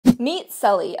Meet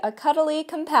Sully, a cuddly,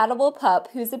 compatible pup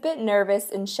who's a bit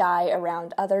nervous and shy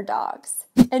around other dogs.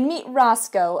 And meet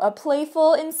Rosco, a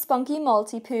playful and spunky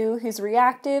Maltipoo who's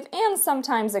reactive and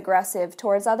sometimes aggressive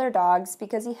towards other dogs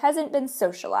because he hasn't been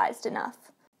socialized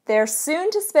enough. They're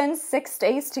soon to spend 6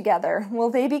 days together.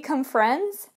 Will they become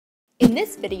friends? In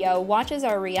this video, watch as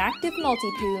our reactive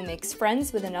Maltipoo makes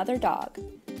friends with another dog.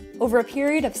 Over a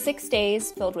period of 6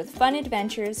 days, filled with fun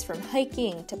adventures from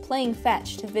hiking to playing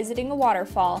fetch to visiting a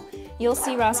waterfall, you'll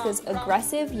see Rosco's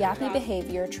aggressive, yappy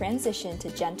behavior transition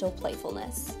to gentle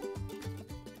playfulness.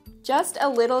 Just a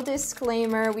little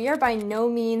disclaimer, we are by no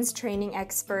means training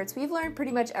experts. We've learned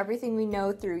pretty much everything we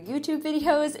know through YouTube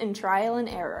videos and trial and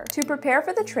error. To prepare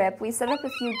for the trip, we set up a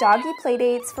few doggy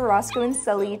playdates for Rosco and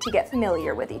Sully to get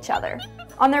familiar with each other.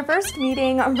 On their first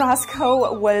meeting,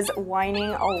 Rosco was whining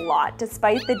a lot,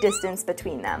 despite the distance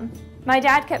between them. My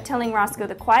dad kept telling Rosco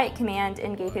the quiet command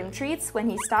and gave him treats when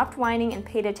he stopped whining and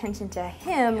paid attention to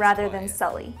him rather than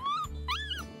Sully.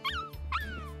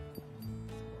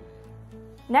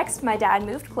 Next, my dad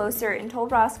moved closer and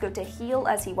told Rosco to heel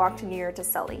as he walked nearer to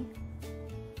Sully.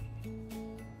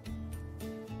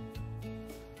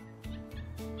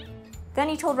 Then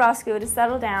he told Rosco to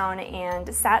settle down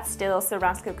and sat still so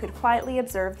Rosco could quietly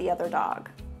observe the other dog.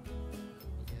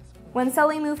 When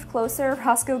Sully moved closer,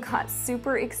 Rosco got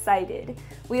super excited.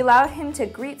 We allowed him to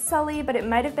greet Sully, but it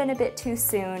might have been a bit too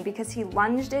soon because he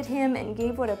lunged at him and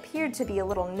gave what appeared to be a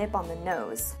little nip on the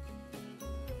nose.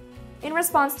 In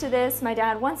response to this, my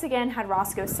dad once again had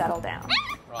Rosco settle down.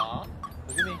 Ron,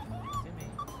 look at me. Look at me.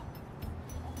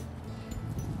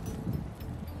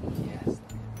 Yes, look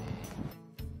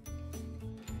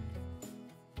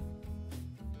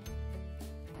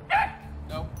at me.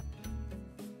 Nope.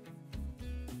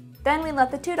 Then we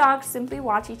let the two dogs simply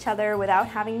watch each other without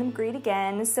having them greet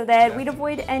again so that we'd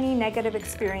avoid any negative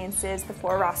experiences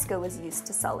before Rosco was used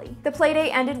to Sully. The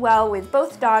playdate ended well with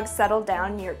both dogs settled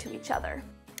down near to each other.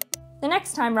 The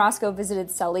next time Rosco visited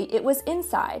Sully, it was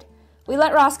inside. We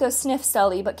let Rosco sniff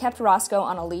Sully, but kept Rosco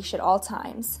on a leash at all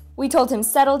times. We told him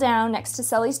settle down next to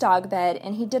Sully's dog bed,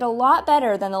 and he did a lot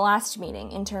better than the last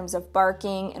meeting in terms of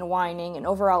barking and whining and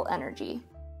overall energy.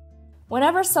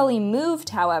 Whenever Sully moved,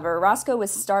 however, Rosco was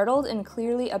startled and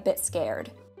clearly a bit scared.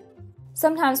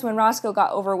 Sometimes when Rosco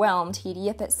got overwhelmed, he'd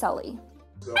yip at Sully.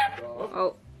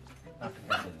 Oh.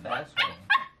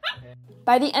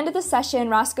 By the end of the session,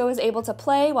 Rosco was able to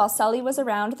play while Sully was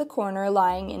around the corner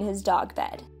lying in his dog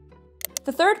bed.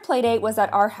 The third playdate was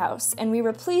at our house, and we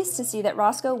were pleased to see that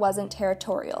Rosco wasn't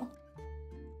territorial.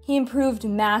 He improved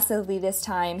massively this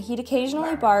time. He'd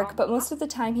occasionally bark, but most of the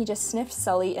time he just sniffed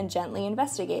Sully and gently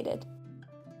investigated.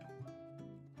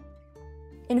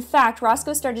 In fact,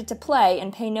 Rosco started to play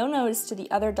and pay no notice to the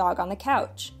other dog on the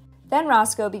couch. Then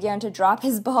Rosco began to drop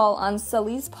his ball on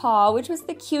Sully's paw, which was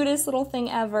the cutest little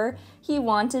thing ever. He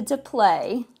wanted to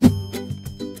play.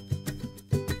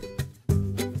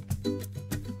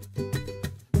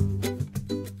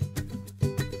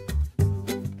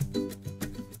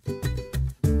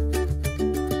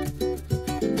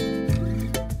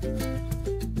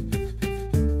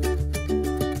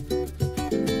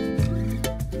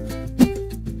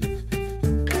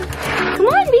 Come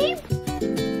on, babe!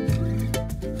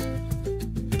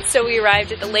 So we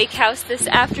arrived at the lake house this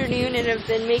afternoon and have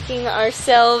been making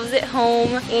ourselves at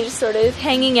home and just sort of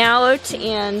hanging out,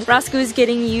 and Rosco's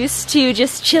getting used to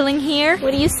just chilling here.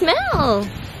 What do you smell?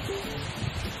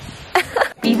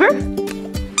 Beaver?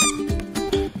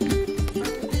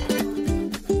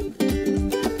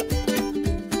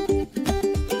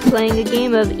 Playing a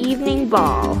game of evening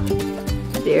ball.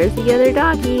 There's the other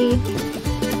doggy.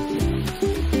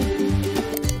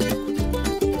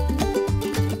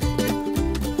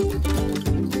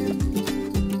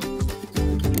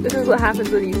 This is what happens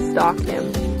when you stalk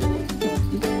him.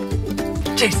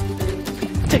 Chase!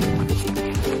 Chase!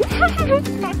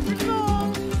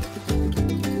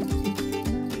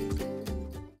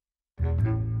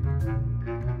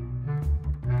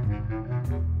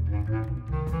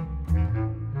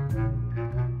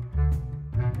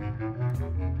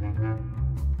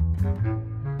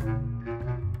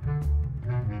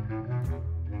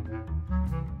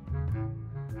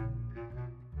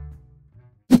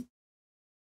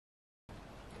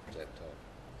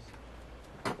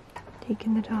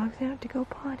 Taking the dogs out to go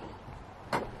potty.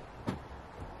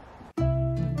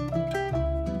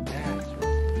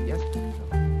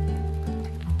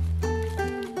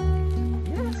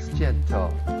 Yes, gentle.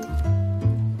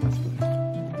 That's good.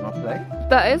 You want to play?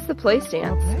 That is the play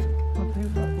stance. Want to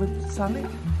play with Sully?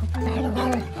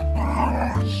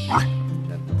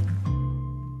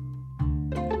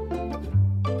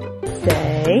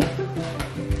 Say.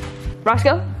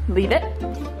 Rosco? Leave it.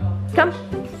 Come.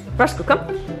 Rosco, come.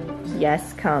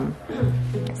 Yes, come.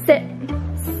 Sit.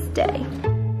 Stay.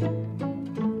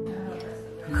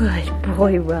 Good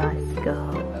boy, Rosco.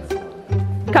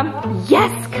 Come.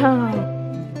 Yes, come.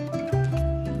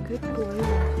 Good boy.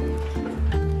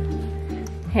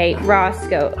 Hey,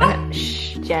 Rosco.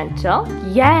 Shh, gentle.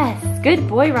 Yes. Good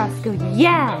boy, Rosco.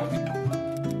 Yes.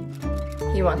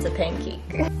 He wants a pancake.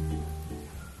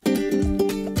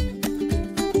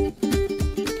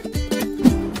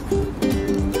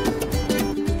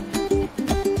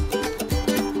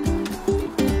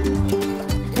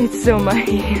 It's so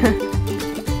muddy.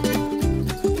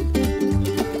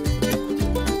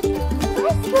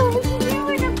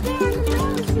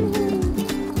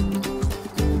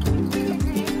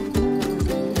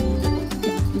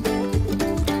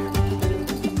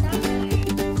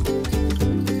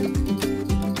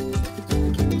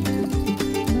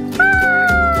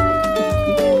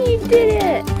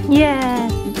 Yeah.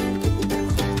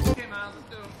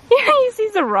 Yeah, he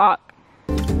sees a rock.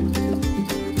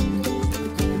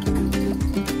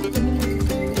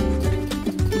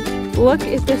 Look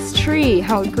at this tree,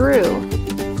 how it grew.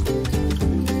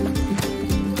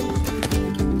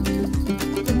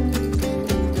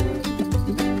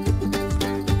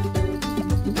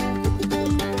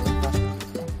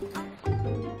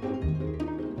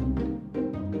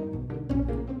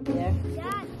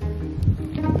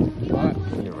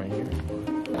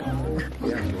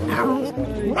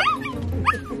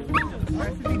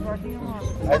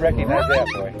 I recognize that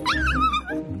boy.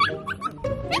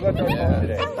 You got those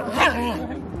today.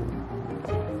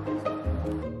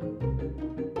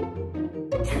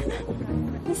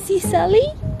 You see Sally?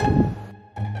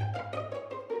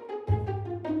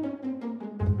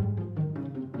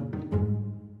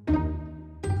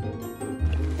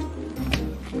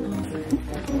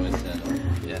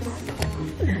 Yes.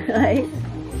 Right.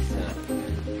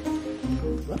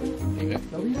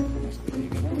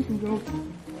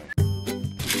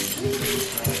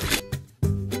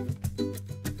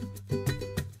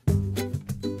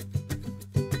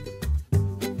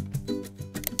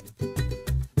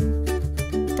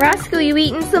 Rosco, you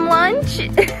eating some lunch?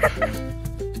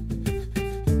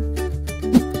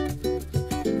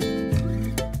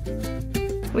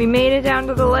 We made it down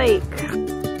to the lake.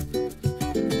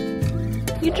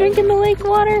 You drinking the lake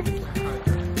water?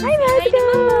 Hi, Rosco.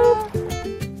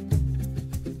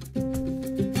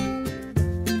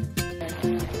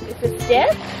 Is it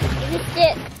stiff?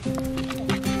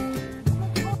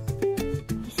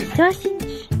 Is it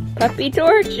sausage? Puppy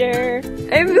torture.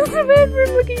 I feel so bad for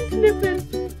looking sniffing.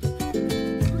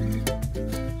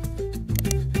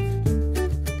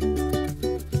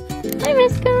 Hi,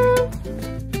 Rosco.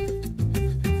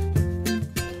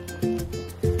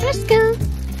 Rosco.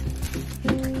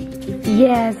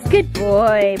 Yes, good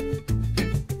boy.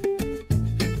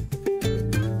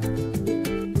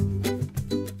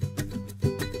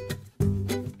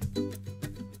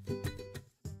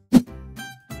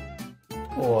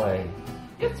 Boy.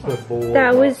 It's good boy.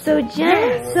 That was so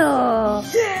gentle.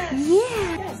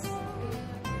 Yes.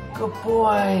 Good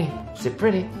boy. Is it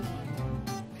pretty?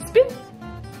 Spin.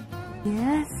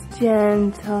 Yes,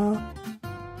 gentle.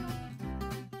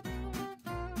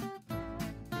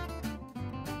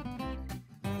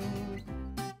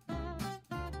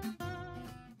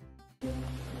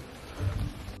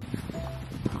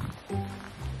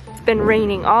 It's been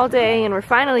raining all day and we're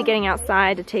finally getting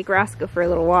outside to take Rosco for a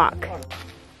little walk.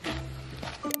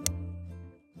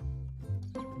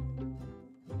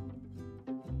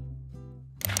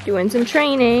 Doing some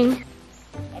training.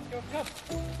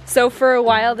 So for a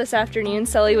while this afternoon,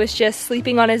 Sully was just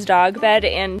sleeping on his dog bed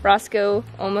and Rosco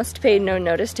almost paid no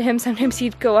notice to him. Sometimes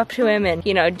he'd go up to him and,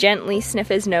 you know, gently sniff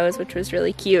his nose, which was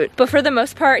really cute. But for the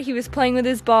most part, he was playing with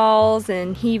his balls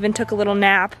and he even took a little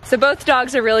nap. So both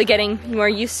dogs are really getting more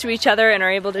used to each other and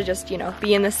are able to just, you know,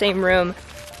 be in the same room.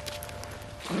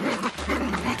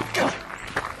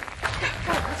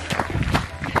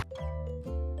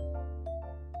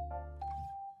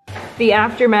 The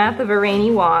aftermath of a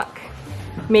rainy walk.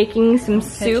 Making some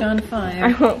soup. Catch on fire.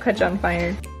 I won't catch on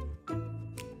fire.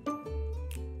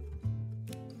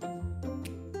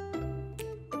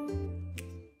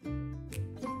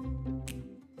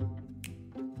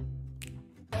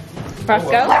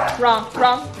 Rosco,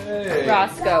 wrong. Hey.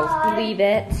 Rosco, leave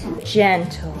it.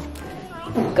 Gentle.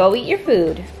 Go eat your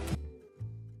food.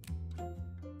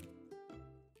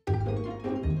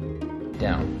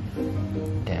 Down.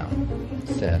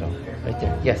 Settle. Right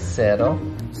there. Yes, settle.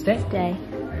 Stay. Stay.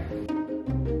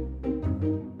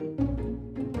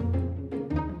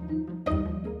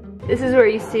 This is where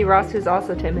you see Rosco's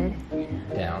also timid.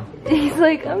 Down. He's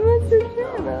like, I'm not so sure.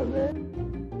 love it.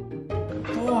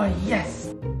 Boy,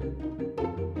 yes.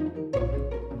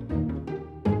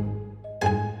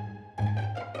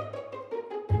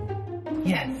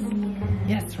 Yes.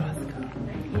 Yes, Rosco.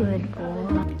 Good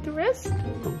boy. The rest.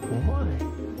 Good boy.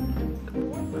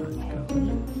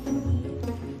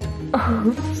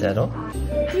 Settle.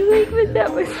 You like what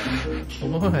that was?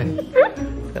 Boy.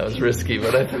 That was risky,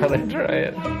 but I thought I'd try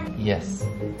it. Yes.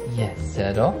 Yes.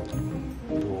 Settle.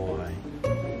 Boy.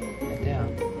 Head down.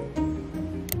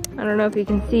 I don't know if you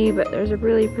can see, but there's a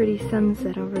really pretty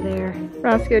sunset over there.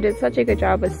 Rosco did such a good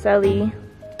job with Sully.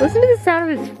 Listen to the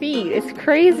sound of his feet. It's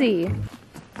crazy.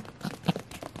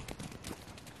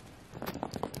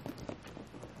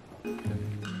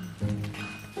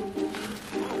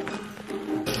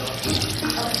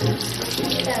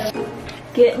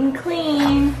 Getting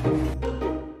clean.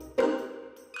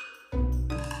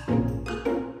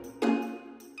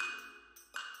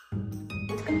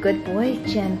 Good boy,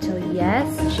 gentle.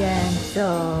 Yes,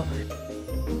 gentle.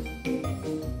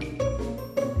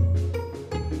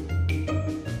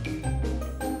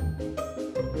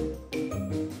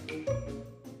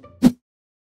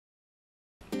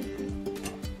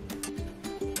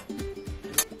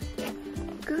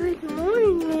 Good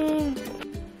morning.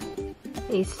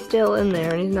 He's still in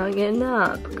there and he's not getting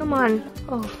up. Come on.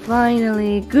 Oh,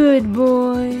 finally. Good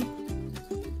boy.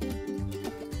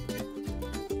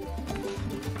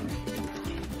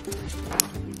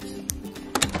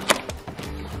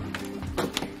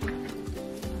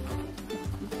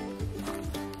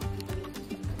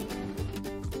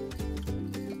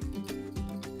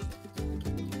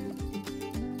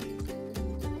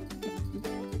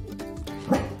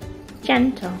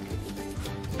 Gentle.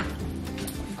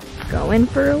 Going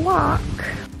for a walk.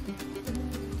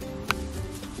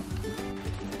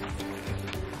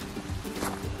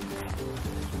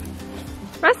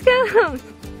 Rosco!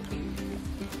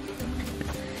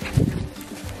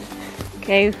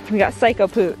 Okay, we got Psycho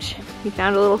Pooch. We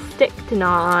found a little stick to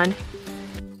gnaw on.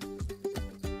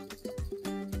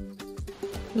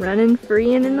 Running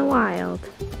free and in the wild.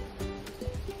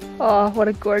 Oh, what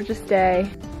a gorgeous day.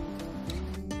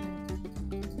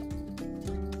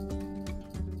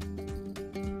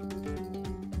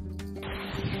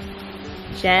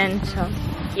 Gentle.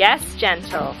 Yes,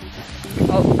 gentle.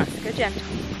 Oh, Rosco, gentle.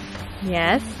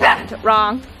 Yes, gentle.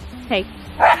 Wrong. Hey,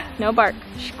 no bark.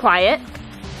 Shh, quiet.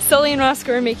 Sully and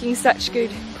Rosco are making such good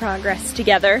progress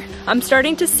together. I'm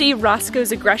starting to see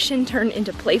Rosco's aggression turn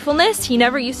into playfulness. He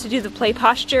never used to do the play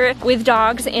posture with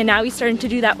dogs, and now he's starting to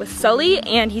do that with Sully,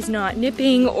 and he's not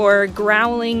nipping or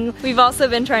growling. We've also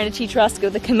been trying to teach Rosco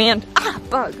the command,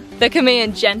 bug. The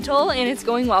command gentle, and it's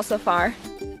going well so far.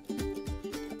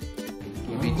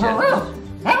 Be gentle.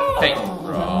 Hey,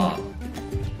 wrong.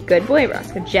 Good boy,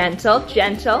 Rosco. Gentle,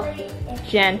 gentle,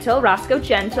 gentle. Rosco,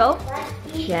 gentle,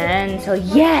 gentle.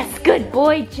 Yes, good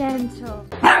boy, gentle.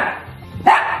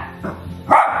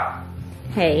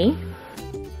 Hey.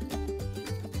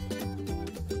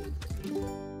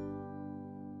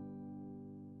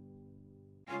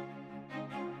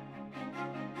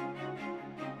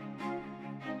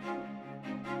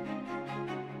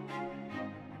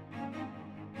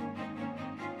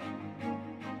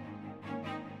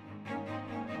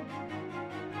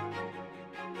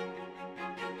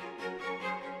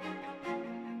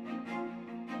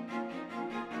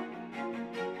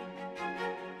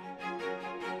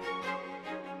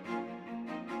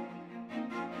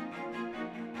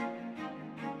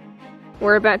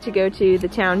 We're about to go to the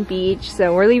town beach,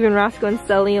 so we're leaving Rosco and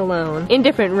Sully alone in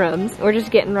different rooms. We're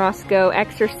just getting Rosco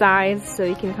exercise so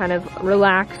he can kind of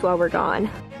relax while we're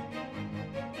gone.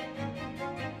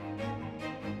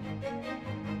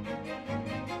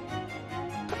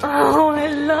 Oh,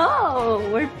 hello!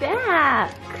 We're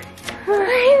back!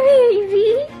 Hi,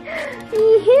 baby!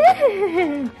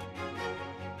 Yeah.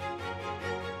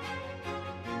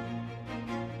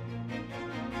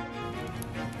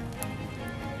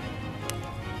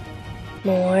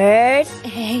 S'mores.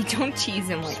 Hey, don't tease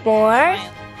him like S'mores.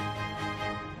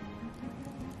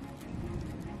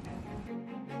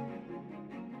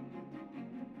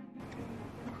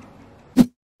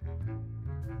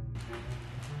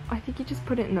 I think you just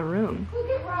put it in the room. Look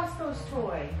at Roscoe's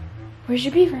toy. Where's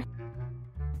your beaver?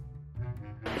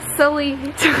 Sully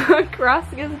took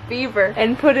Roscoe's beaver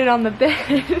and put it on the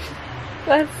bed.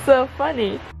 That's so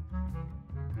funny.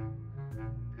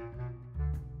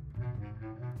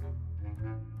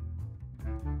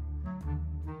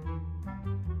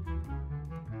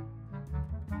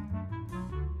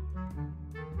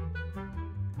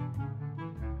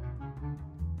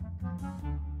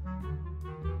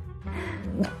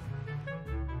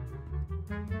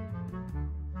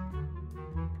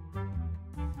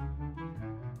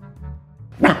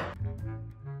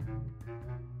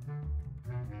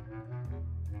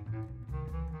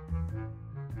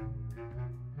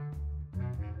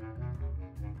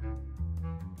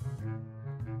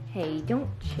 Hey, don't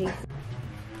chase.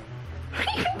 What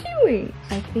are you doing?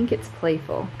 I think it's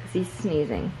Playful because he's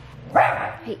sneezing.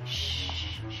 Hey,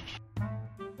 shh.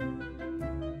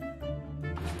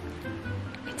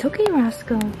 It's okay,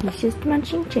 Rosco. He's just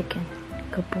munching chicken.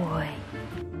 Good boy.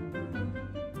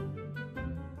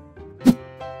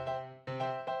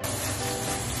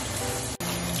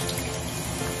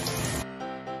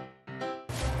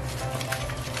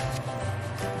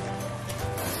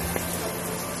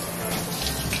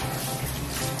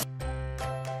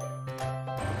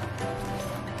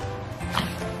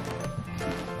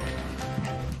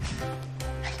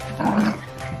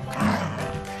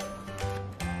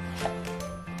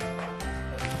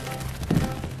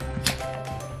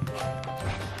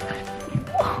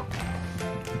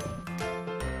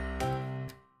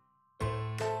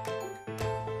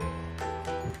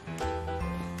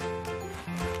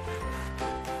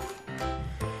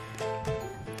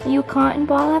 You a cotton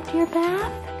ball after your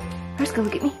bath? Rosco,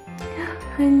 look at me.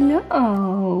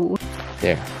 Hello.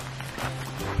 There.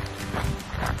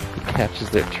 He catches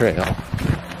their trail.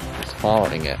 He's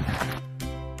following it.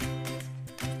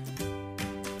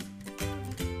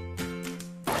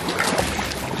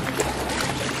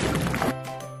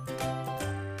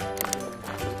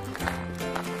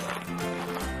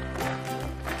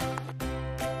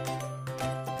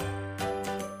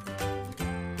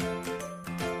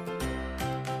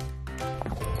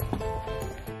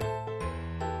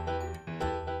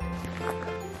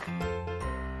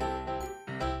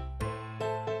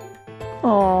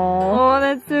 Oh,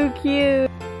 that's so cute.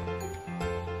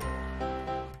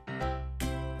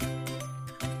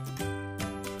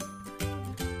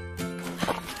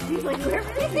 He's like, where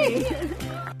is he?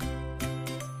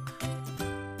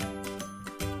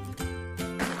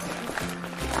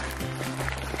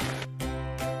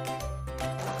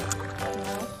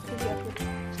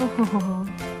 Oh.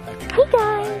 Hey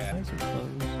guys.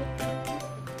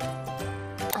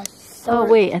 Oh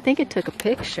wait, I think it took a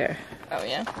picture. Oh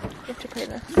yeah? You have to play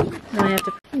this. No, I have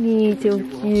to. He's so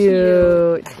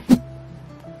cute.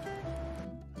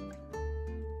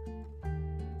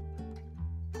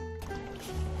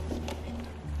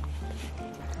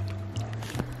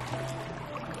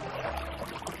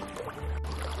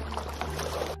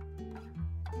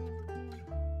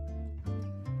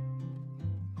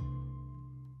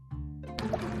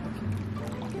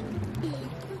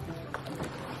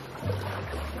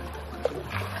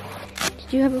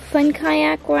 Did you have a fun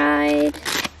kayak ride?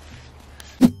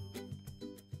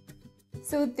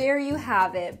 So there you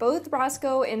have it. Both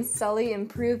Rosco and Sully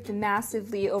improved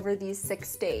massively over these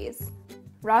 6 days.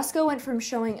 Rosco went from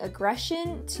showing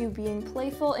aggression to being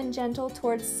playful and gentle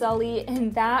towards Sully,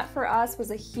 and that for us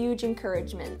was a huge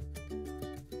encouragement.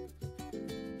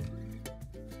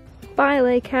 Bye,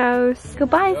 Lake House.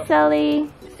 Goodbye,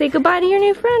 Sully. Say goodbye to your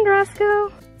new friend,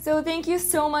 Rosco. So thank you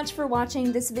so much for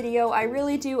watching this video. I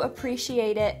really do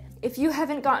appreciate it. If you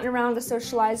haven't gotten around to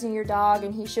socializing your dog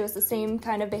and he shows the same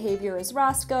kind of behavior as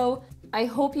Rosco, I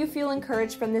hope you feel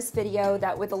encouraged from this video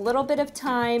that with a little bit of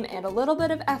time and a little bit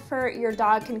of effort, your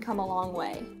dog can come a long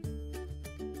way.